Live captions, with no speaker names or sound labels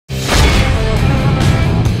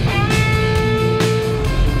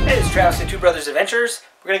Travis and Two Brothers Adventures.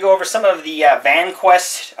 We're going to go over some of the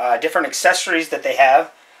VanQuest different accessories that they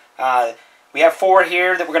have. We have 4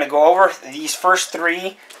 here that we're going to go over. These first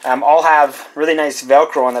 3 all have really nice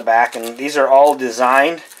Velcro on the back, and these are all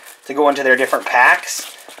designed to go into their different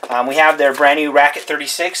packs. We have their brand new Racket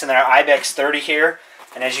 36 and their Ibex 30 here,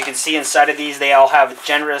 and as you can see inside of these, they all have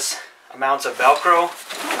generous amounts of Velcro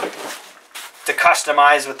to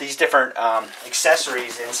customize with these different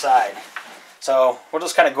accessories inside. So we'll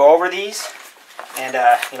just kind of go over these and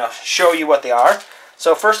show you what they are.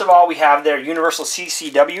 So first of all, we have their Universal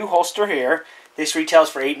CCW Holster here. This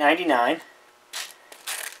retails for $8.99.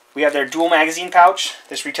 We have their dual magazine pouch.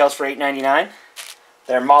 This retails for $8.99.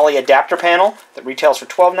 Their Mohle Adapter Panel that retails for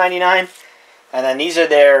 $12.99. And then these are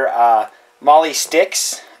their Molle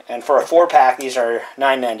sticks, and for a 4-pack these are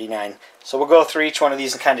 $9.99. So we'll go through each one of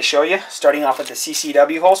these and kind of show you, starting off with the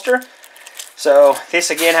CCW holster. So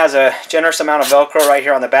this again has a generous amount of Velcro right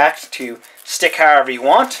here on the back to stick however you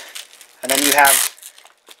want. And then you have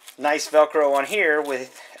nice Velcro on here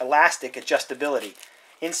with elastic adjustability.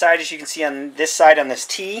 Inside, as you can see on this side on this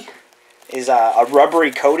T, is a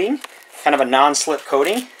rubbery coating, kind of a non-slip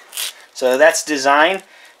coating. So that's designed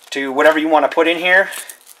to whatever you want to put in here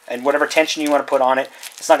and whatever tension you want to put on it,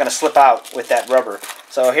 it's not going to slip out with that rubber.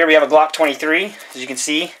 So here we have a Glock 23. As you can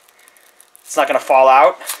see, it's not going to fall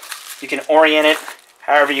out. You can orient it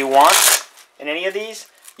however you want in any of these,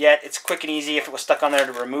 yet it's quick and easy if it was stuck on there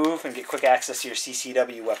to remove and get quick access to your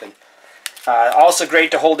CCW weapon. Also great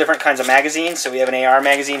to hold different kinds of magazines. So we have an AR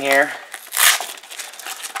magazine here.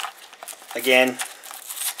 Again,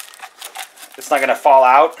 it's not going to fall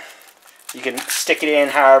out. You can stick it in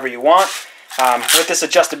however you want. With this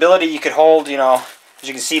adjustability, you could hold, as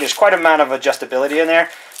you can see, there's quite an amount of adjustability in there.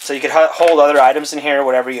 So you could hold other items in here,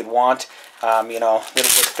 whatever you'd want. That would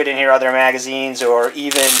fit in here, other magazines, or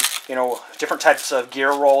even, different types of gear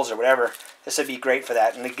rolls or whatever. This would be great for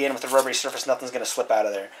that. And again, with the rubbery surface, nothing's going to slip out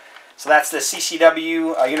of there. So that's the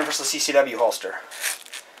CCW, Universal CCW holster.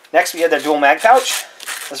 Next, we have their dual mag pouch.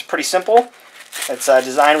 This is pretty simple. It's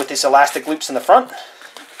designed with these elastic loops in the front.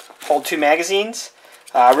 Hold 2 magazines.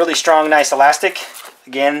 Really strong, nice elastic.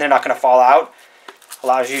 Again, they're not going to fall out.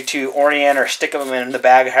 Allows you to orient or stick them in the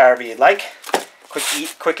bag however you'd like.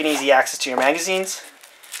 Quick and easy access to your magazines.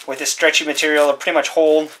 With this stretchy material, it'll pretty much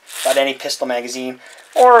hold about any pistol magazine.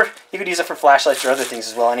 Or you could use it for flashlights or other things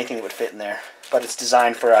as well, anything that would fit in there. But it's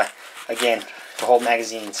designed for, again, to hold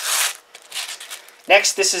magazines.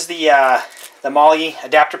 Next, this is the Mohle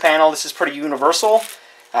Adapter Panel. This is pretty universal.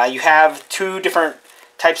 You have 2 different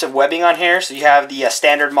types of webbing on here. So you have the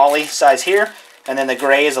standard Molle size here, and then the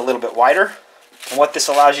gray is a little bit wider. And what this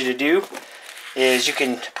allows you to do is you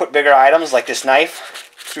can put bigger items like this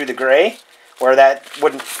knife through the gray, where that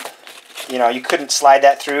wouldn't, you couldn't slide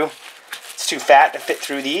that through. It's too fat to fit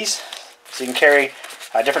through these. So you can carry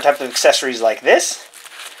different types of accessories like this,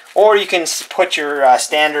 or you can put your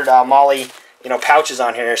standard Molle, pouches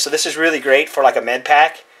on here. So this is really great for like a med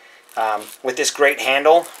pack with this great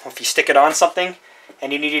handle. If you stick it on something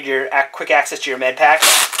and you needed your quick access to your med pack,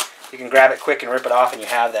 you can grab it quick and rip it off, and you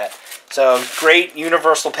have that. So great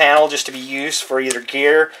universal panel just to be used for either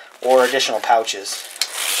gear or additional pouches.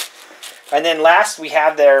 And then last, we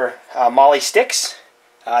have their Molle sticks.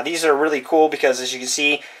 These are really cool because, as you can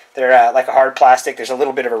see, they're like a hard plastic. There's a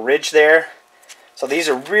little bit of a ridge there. So these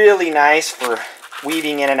are really nice for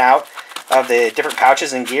weaving in and out of the different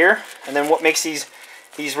pouches and gear. And then what makes these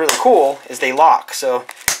really cool is they lock. So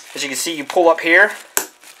as you can see, you pull up here,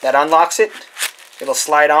 that unlocks it. It'll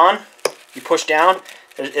slide on. You push down,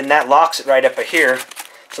 and that locks it right up here.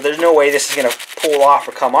 So there's no way this is going to pull off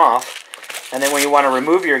or come off. And then when you want to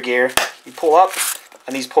remove your gear, you pull up,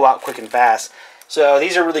 and these pull out quick and fast. So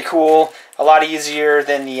these are really cool, a lot easier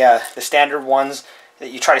than the standard ones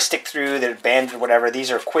that you try to stick through, that are banded or whatever.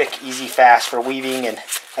 These are quick, easy, fast for weaving,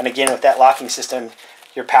 and again, with that locking system,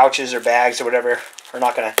 your pouches or bags or whatever are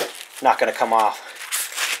not gonna come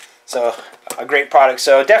off. So a great product.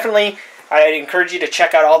 So definitely, I'd encourage you to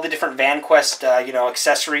check out all the different VanQuest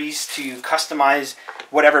accessories to customize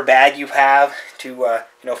whatever bag you have to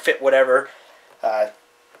fit whatever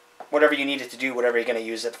you need it to do, whatever you're going to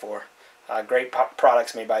use it for. Great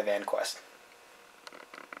products made by VanQuest.